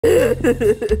Maybe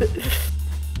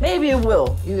it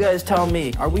will. You guys tell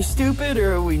me. Are we stupid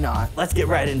or are we not? Let's get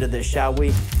right into this, shall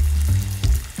we?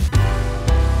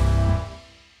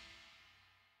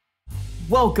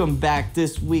 Welcome back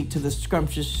this week to the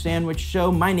Scrumptious Sandwich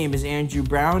Show. My name is Andrew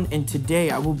Brown, and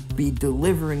today I will be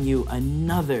delivering you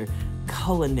another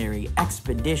culinary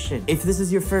expedition. If this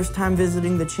is your first time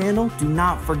visiting the channel, do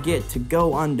not forget to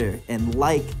go under and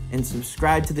like and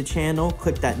subscribe to the channel.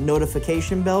 Click that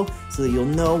notification bell so that you'll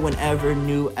know whenever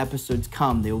new episodes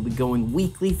come. They will be going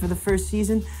weekly for the first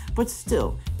season, but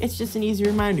still, it's just an easy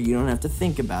reminder. You don't have to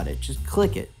think about it. Just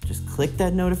click it. Just click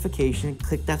that notification,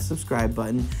 click that subscribe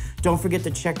button. Don't forget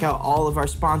to check out all of our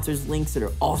sponsors' links that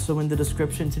are also in the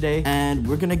description today. And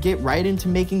we're gonna get right into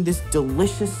making this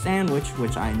delicious sandwich,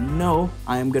 which I know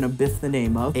I am gonna biff the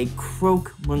name of, a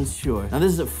Croque Monsieur. Now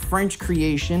this is a French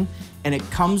creation, and it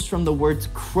comes from the words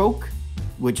croque,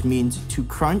 which means to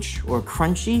crunch or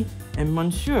crunchy, and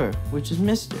Monsieur, which is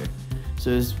Mr. So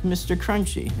it's Mr.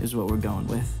 Crunchy is what we're going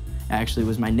with. It actually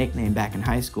was my nickname back in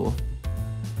high school.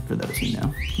 For those who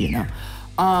know, you know.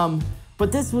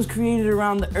 But this was created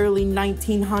around the early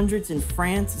 1900s in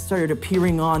France. It started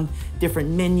appearing on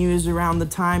different menus around the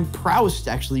time. Proust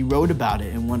actually wrote about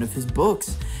it in one of his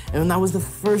books. And that was the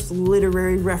first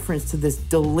literary reference to this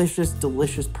delicious,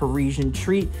 delicious Parisian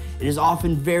treat. It is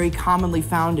often very commonly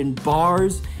found in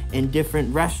bars, in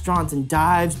different restaurants and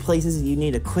dives, places that you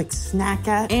need a quick snack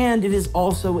at. And it is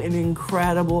also an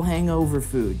incredible hangover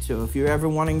food. So if you're ever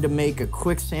wanting to make a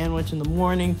quick sandwich in the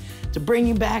morning to bring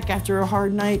you back after a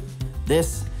hard night,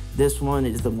 this one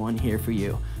is the one here for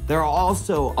you. There are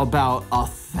also about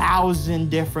 1,000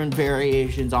 different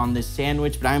variations on this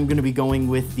sandwich, but I'm gonna be going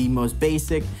with the most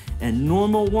basic and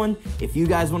normal one. If you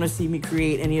guys wanna see me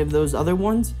create any of those other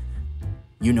ones,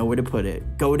 you know where to put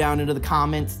it. Go down into the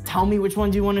comments, tell me which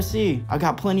ones you wanna see. I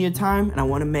got plenty of time and I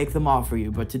wanna make them all for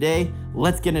you, but today,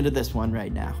 let's get into this one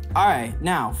right now. All right,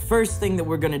 now, first thing that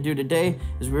we're gonna do today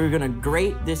is we're gonna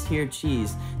grate this here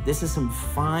cheese. This is some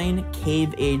fine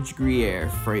cave-aged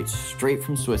Gruyere, straight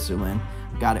from Switzerland.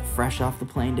 Got it fresh off the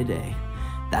plane today.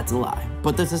 That's a lie,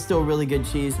 but this is still really good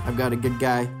cheese. I've got a good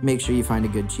guy. Make sure you find a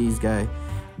good cheese guy.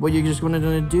 What you're just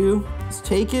gonna do is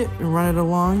take it and run it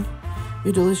along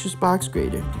your delicious box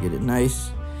grater to get it nice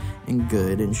and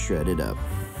good and shredded up.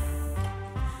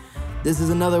 This is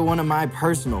another one of my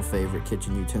personal favorite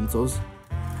kitchen utensils.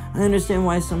 I understand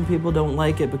why some people don't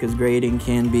like it because grating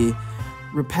can be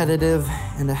repetitive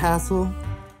and a hassle,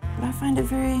 but I find it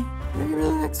very, very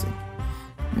relaxing,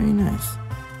 very nice.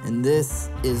 And this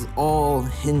is all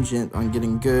hingent on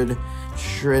getting good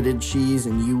shredded cheese,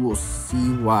 and you will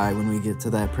see why when we get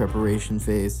to that preparation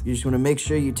phase. You just wanna make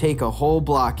sure you take a whole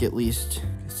block at least,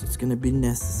 because it's gonna be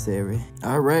necessary.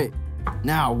 All right,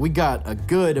 now we got a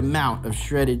good amount of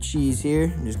shredded cheese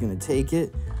here. I'm just gonna take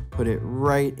it, put it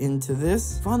right into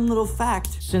this. Fun little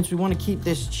fact, since we wanna keep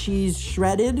this cheese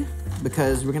shredded,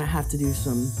 because we're gonna have to do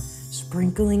some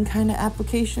sprinkling kind of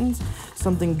applications,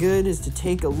 something good is to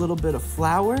take a little bit of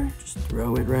flour, just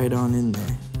throw it right on in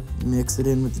there. Mix it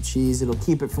in with the cheese. It'll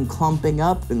keep it from clumping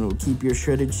up and it'll keep your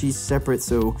shredded cheese separate.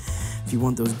 So if you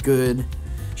want those good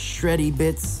shreddy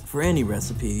bits for any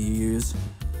recipe you use,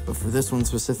 but for this one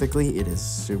specifically, it is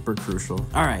super crucial.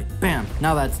 All right, bam,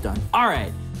 now that's done. All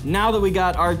right, now that we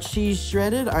got our cheese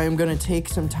shredded, I am gonna take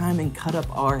some time and cut up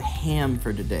our ham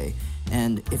for today.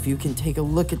 And if you can take a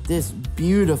look at this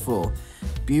beautiful,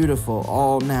 beautiful,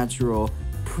 all natural,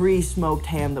 pre-smoked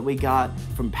ham that we got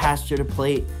from Pasture to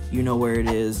Plate, you know where it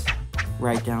is,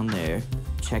 right down there.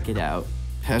 Check it out,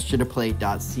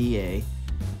 pasturetoplate.ca.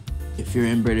 If you're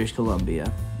in British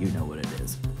Columbia, you know what it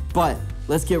is. But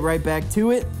let's get right back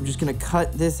to it. I'm just gonna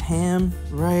cut this ham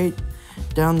right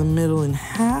down the middle in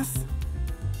half.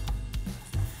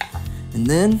 And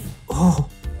then, all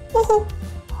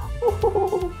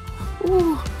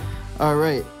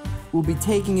right, we'll be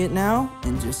taking it now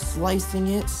and just slicing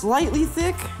it slightly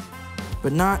thick,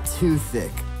 but not too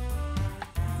thick.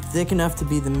 Thick enough to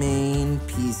be the main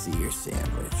piece of your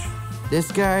sandwich.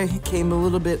 This guy came a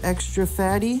little bit extra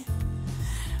fatty,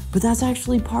 but that's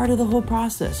actually part of the whole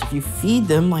process. If you feed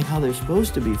them like how they're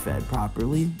supposed to be fed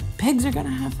properly, pigs are gonna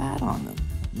have fat on them.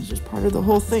 It's just part of the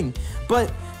whole thing.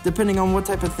 But depending on what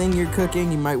type of thing you're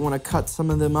cooking, you might wanna cut some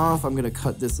of them off. I'm gonna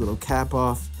cut this little cap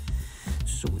off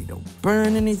so we don't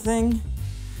burn anything.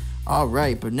 All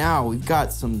right, but now we've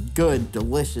got some good,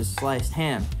 delicious sliced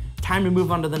ham. Time to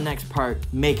move on to the next part,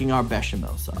 making our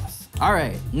bechamel sauce. All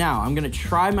right, now I'm gonna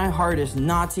try my hardest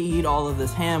not to eat all of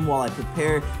this ham while I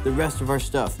prepare the rest of our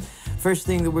stuff. First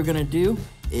thing that we're gonna do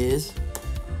is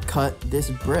cut this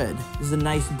bread. This is a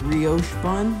nice brioche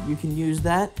bun. You can use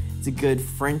that. It's a good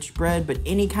French bread, but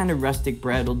any kind of rustic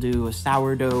bread will do. A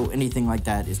sourdough, anything like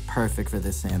that is perfect for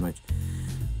this sandwich.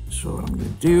 So what I'm gonna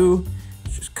do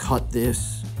is just cut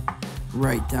this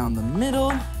right down the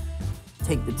middle,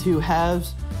 take the 2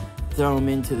 halves, throw them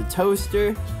into the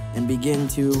toaster, and begin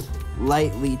to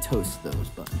lightly toast those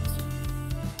buns.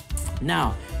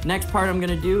 Now, next part I'm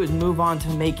gonna do is move on to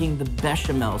making the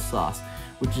bechamel sauce,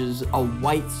 which is a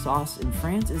white sauce in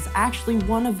France. It's actually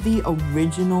one of the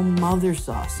original mother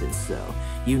sauces, so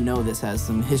you know this has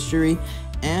some history.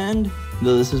 And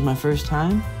though this is my first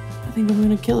time, I think I'm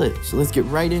gonna kill it. So let's get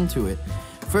right into it.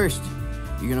 First,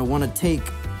 you're gonna wanna take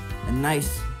a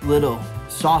nice little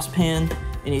saucepan,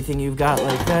 anything you've got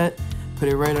like that, put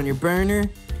it right on your burner,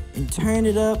 and turn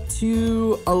it up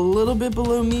to a little bit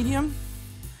below medium.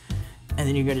 And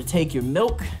then you're gonna take your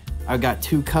milk. I've got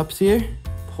 2 cups here,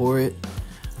 pour it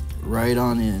right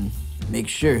on in. Make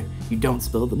sure you don't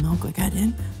spill the milk like I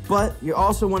did, but you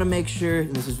also wanna make sure,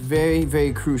 and this is very,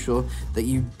 very crucial, that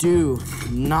you do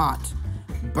not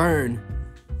burn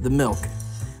the milk.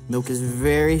 Milk is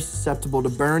very susceptible to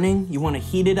burning. You wanna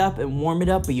heat it up and warm it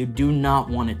up, but you do not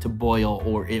want it to boil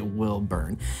or it will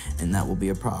burn, and that will be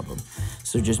a problem.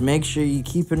 So just make sure you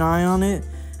keep an eye on it.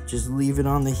 Just leave it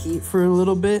on the heat for a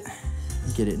little bit.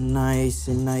 Get it nice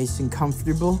and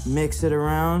comfortable. Mix it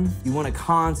around. You wanna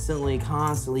constantly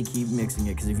keep mixing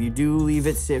it, because if you do leave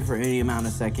it sit for any amount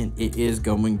of second, it is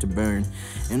going to burn.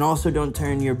 And also don't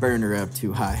turn your burner up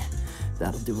too high.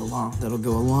 That'll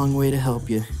go a long way to help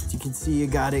you. As you can see, you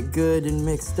got it good and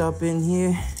mixed up in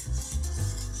here.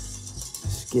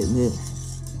 Just getting it,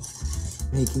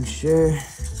 making sure.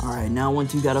 All right, now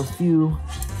once you got a few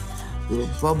little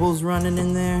bubbles running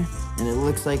in there, and it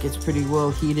looks like it's pretty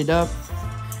well heated up,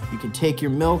 you can take your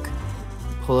milk,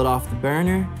 pull it off the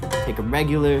burner, take a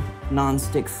regular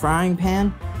non-stick frying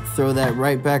pan, throw that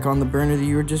right back on the burner that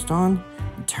you were just on,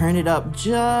 and turn it up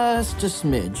just a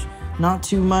smidge. Not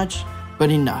too much, but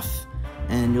enough.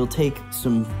 And you'll take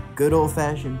some good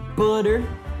old-fashioned butter.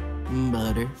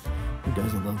 Butter. Who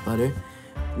doesn't love butter?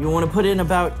 You want to put in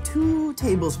about 2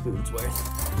 tablespoons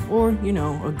worth, or, you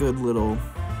know, a good little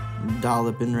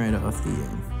dolloping right off the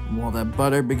end. And while that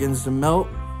butter begins to melt,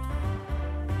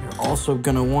 you're also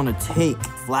gonna want to take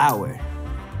flour.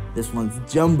 This one's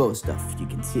jumbo stuff. You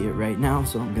can see it right now,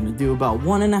 so I'm gonna do about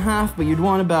 1.5, but you'd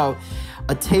want about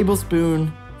a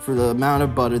tablespoon for the amount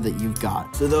of butter that you've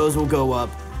got. So those will go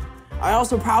up. I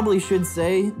also probably should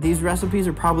say these recipes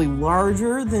are probably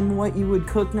larger than what you would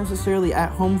cook necessarily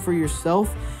at home for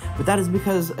yourself, but that is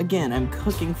because, again, I'm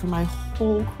cooking for my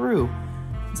whole crew.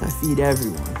 So I feed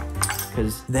everyone,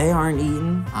 because they aren't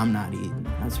eating, I'm not eating.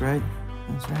 That's right,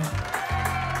 that's right.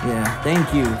 Yeah,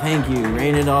 thank you.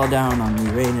 Rain it all down on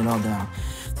me, rain it all down.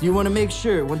 So you wanna make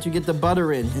sure, once you get the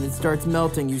butter in and it starts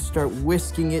melting, you start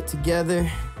whisking it together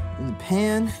in the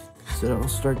pan, so it'll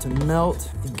start to melt.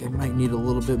 I think I might need a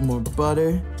little bit more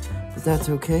butter, but that's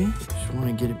okay. Just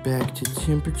wanna get it back to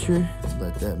temperature.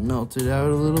 Let that melt it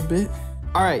out a little bit.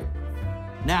 All right,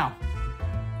 now,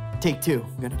 take 2.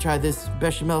 I'm gonna try this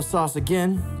bechamel sauce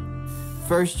again.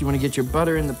 First, you wanna get your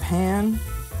butter in the pan.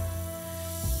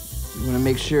 You wanna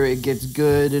make sure it gets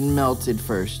good and melted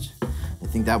first. I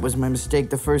think that was my mistake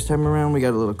the first time around. We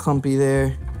got a little clumpy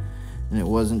there, and it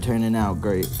wasn't turning out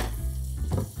great.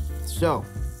 So,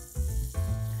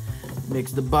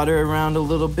 mix the butter around a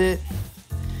little bit.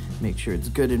 Make sure it's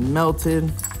good and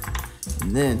melted.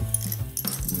 And then,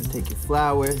 you're gonna take your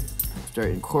flour, start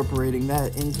incorporating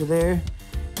that into there.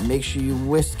 And make sure you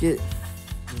whisk it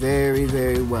very,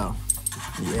 very well.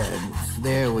 Yeah,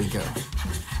 there we go.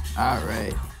 All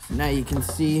right, so now you can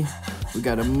see we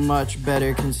got a much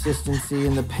better consistency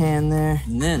in the pan there.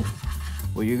 And then,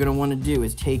 what you're gonna wanna do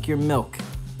is take your milk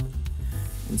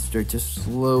and start to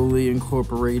slowly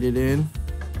incorporate it in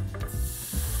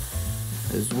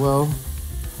as well.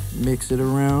 Mix it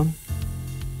around.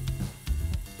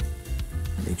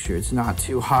 Make sure it's not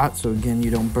too hot, so again,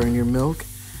 you don't burn your milk.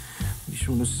 You just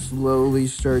want to slowly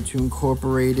start to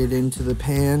incorporate it into the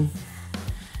pan.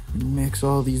 And mix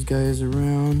all these guys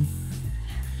around.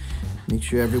 Make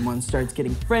sure everyone starts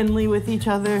getting friendly with each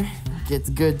other. Gets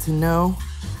good to know.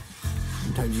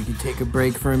 Sometimes you can take a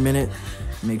break for a minute.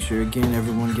 Make sure, again,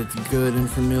 everyone gets good and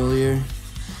familiar.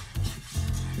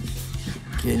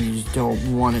 Again, you just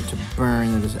don't want it to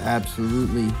burn. That is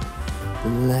absolutely the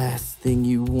last thing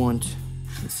you want.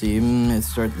 Let's see,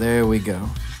 there we go.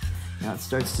 Now it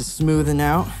starts to smoothen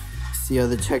out. See how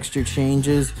the texture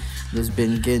changes? It's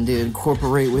been getting to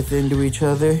incorporate into each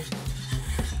other.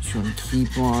 Just want to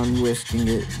keep on whisking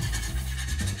it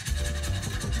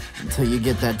until you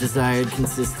get that desired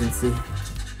consistency.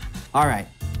 All right,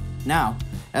 now,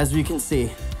 as you can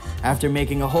see, After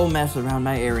making a whole mess around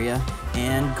my area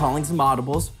and calling some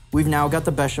audibles, we've now got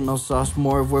the bechamel sauce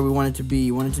more of where we want it to be.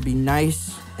 You want it to be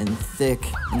nice and thick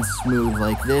and smooth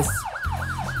like this.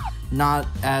 Not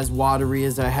as watery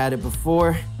as I had it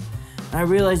before. And I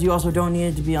realize you also don't need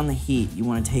it to be on the heat. You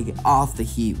want to take it off the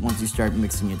heat once you start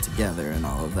mixing it together and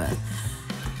all of that.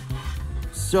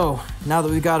 So now that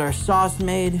we got our sauce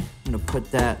made, I'm gonna put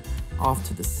that off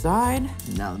to the side.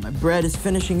 Now that my bread is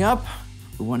finishing up,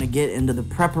 we want to get into the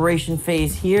preparation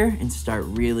phase here and start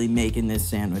really making this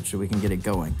sandwich so we can get it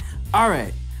going. All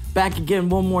right, back again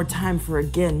one more time for,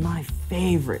 again, my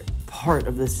favorite part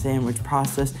of the sandwich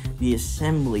process, the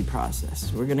assembly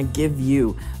process. We're gonna give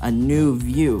you a new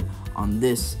view on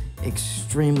this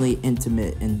extremely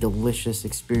intimate and delicious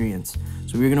experience.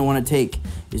 So what you're gonna wanna take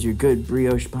is your good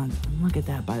brioche bun. And look at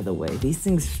that, by the way. These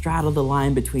things straddle the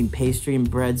line between pastry and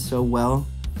bread so well.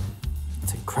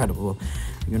 It's incredible.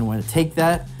 You're gonna wanna take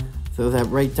that, throw that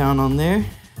right down on there.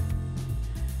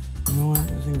 You know what,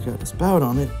 this thing's got a spout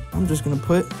on it. I'm just gonna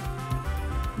put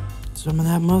some of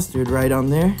that mustard right on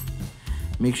there.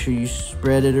 Make sure you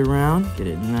spread it around. Get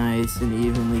it nice and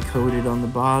evenly coated on the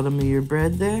bottom of your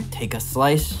bread there. Take a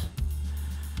slice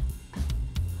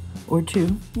or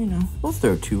two, you know, we'll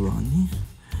throw two on these,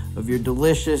 of your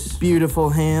delicious, beautiful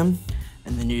ham.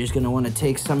 And then you're just gonna wanna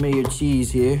take some of your cheese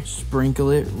here,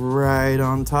 sprinkle it right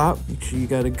on top. Make sure you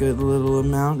got a good little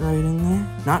amount right in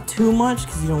there. Not too much,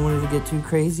 because you don't want it to get too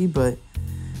crazy, but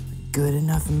a good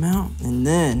enough amount. And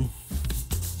then,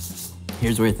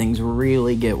 here's where things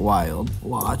really get wild.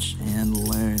 Watch and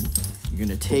learn. You're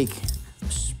gonna take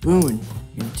a spoon,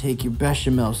 you're gonna take your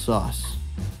bechamel sauce.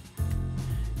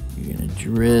 You're gonna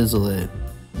drizzle it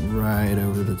right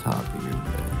over the top of your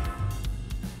bread.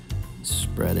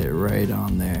 Spread it right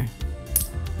on there.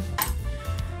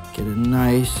 Get a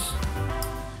nice,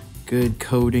 good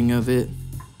coating of it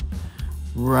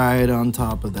right on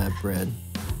top of that bread.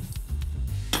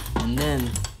 And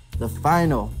then the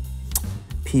final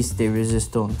piece de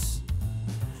resistance.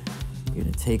 You're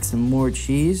gonna take some more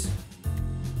cheese,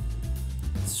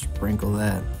 sprinkle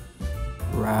that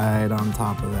right on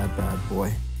top of that bad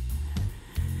boy.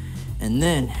 And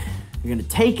then you're gonna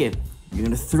take it, you're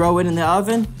gonna throw it in the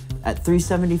oven at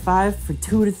 375 for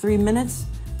 2 to 3 minutes,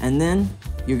 and then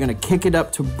you're gonna kick it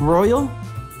up to broil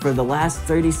for the last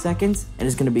 30 seconds, and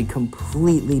it's gonna be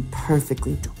completely,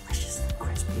 perfectly delicious and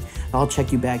crispy. I'll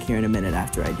check you back here in a minute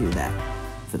after I do that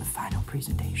for the final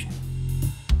presentation.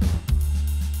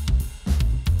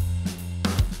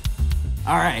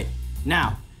 All right,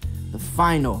 now, the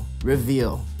final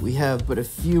reveal. We have but a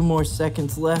few more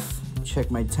seconds left.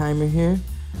 Check my timer here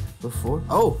before,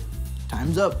 oh,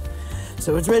 time's up.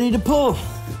 So it's ready to pull.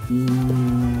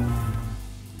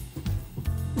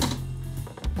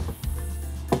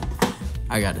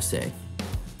 I gotta say,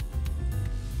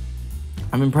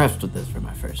 I'm impressed with this for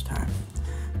my first time.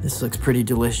 This looks pretty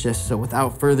delicious, so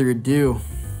without further ado,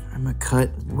 I'm gonna cut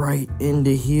right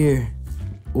into here.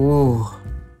 Ooh,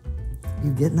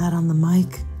 you getting that on the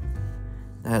mic?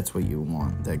 That's what you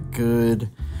want, that good,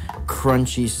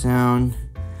 crunchy sound.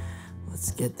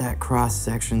 Let's get that cross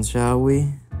section, shall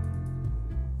we?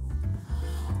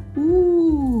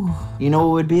 Ooh. You know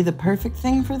what would be the perfect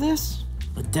thing for this?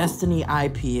 A Destiny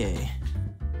IPA.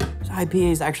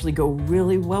 IPAs actually go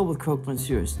really well with Croque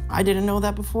Monsieurs. I didn't know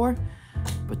that before,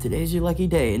 but today's your lucky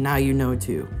day, and now you know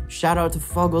too. Shout out to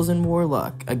Fuggles and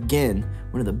Warlock. Again,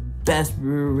 one of the best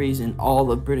breweries in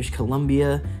all of British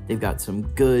Columbia. They've got some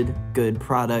good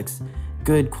products,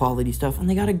 good quality stuff, and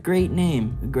they got a great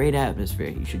name, a great atmosphere.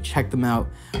 You should check them out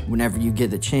whenever you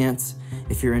get the chance.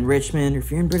 If you're in Richmond or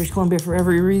if you're in British Columbia for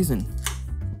every reason,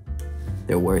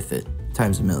 they're worth it,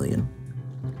 times a million.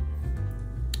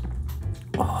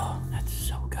 Oh, that's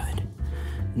so good.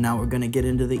 Now we're gonna get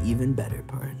into the even better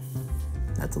part.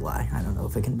 That's a lie, I don't know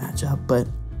if it can match up, but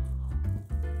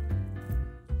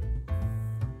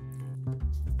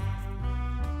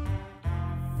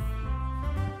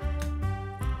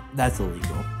that's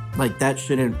illegal. Like, I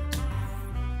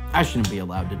shouldn't be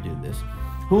allowed to do this.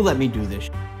 Who let me do this?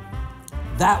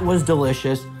 That was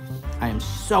delicious. I am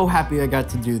so happy I got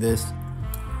to do this.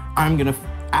 I'm gonna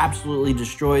absolutely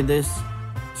destroy this.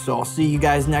 So I'll see you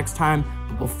guys next time.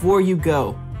 But before you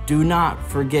go, do not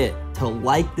forget to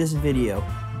like this video.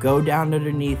 Go down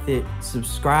underneath it,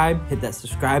 subscribe, hit that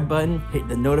subscribe button, hit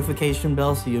the notification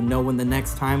bell so you'll know when the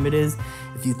next time it is.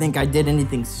 If you think I did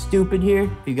anything stupid here,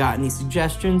 if you got any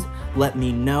suggestions, let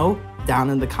me know down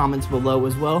in the comments below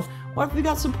as well. Or if you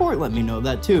got support, let me know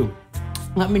that too.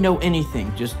 Let me know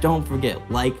anything. Just don't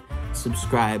forget, like,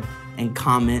 subscribe, and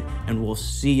comment, and we'll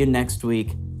see you next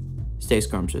week. Stay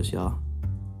scrumptious, y'all.